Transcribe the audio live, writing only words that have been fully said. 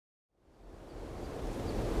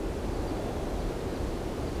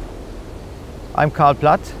I'm Karl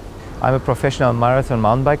Platt. I'm a professional marathon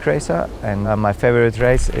mountain bike racer, and my favorite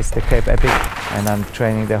race is the Cape Epic, and I'm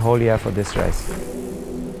training the whole year for this race.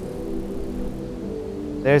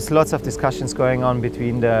 There's lots of discussions going on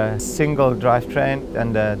between the single drivetrain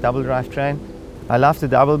and the double drivetrain. I love the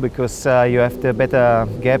double because you have the better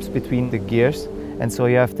gaps between the gears, and so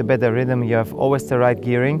you have the better rhythm, you have always the right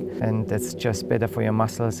gearing, and that's just better for your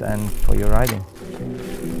muscles and for your riding.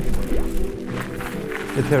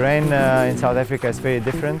 The terrain in South Africa is very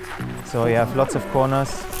different, so you have lots of corners,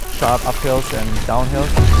 sharp uphills and downhills.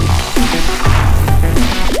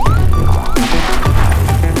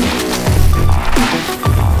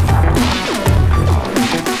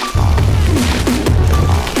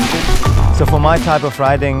 So for my type of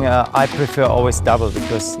riding, I prefer always double,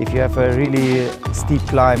 because if you have a really steep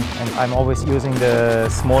climb, and I'm always using the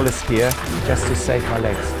smallest gear just to save my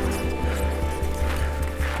legs.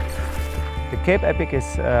 The Cape Epic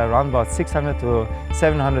is around about 600 to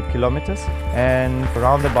 700 kilometers and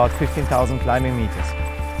around about 15,000 climbing meters.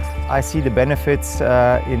 I see the benefits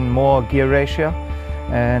in more gear ratio,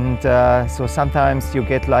 and so sometimes you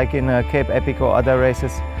get, like in a Cape Epic or other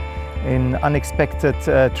races, in unexpected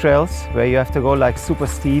trails where you have to go like super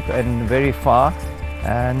steep and very far,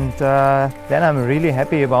 and then I'm really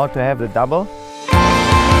happy about to have the double.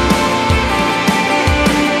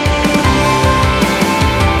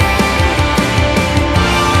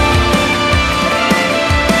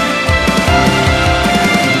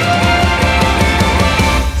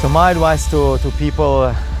 So my advice to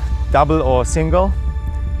people, double or single,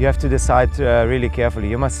 you have to decide really carefully.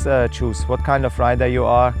 You must choose what kind of rider you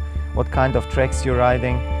are, what kind of tracks you're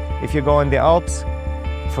riding. If you go in the Alps,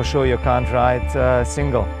 for sure you can't ride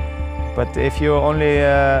single. But if you only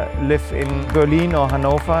live in Berlin or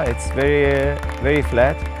Hanover, it's very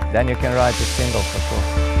flat, then you can ride the single for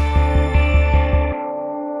sure.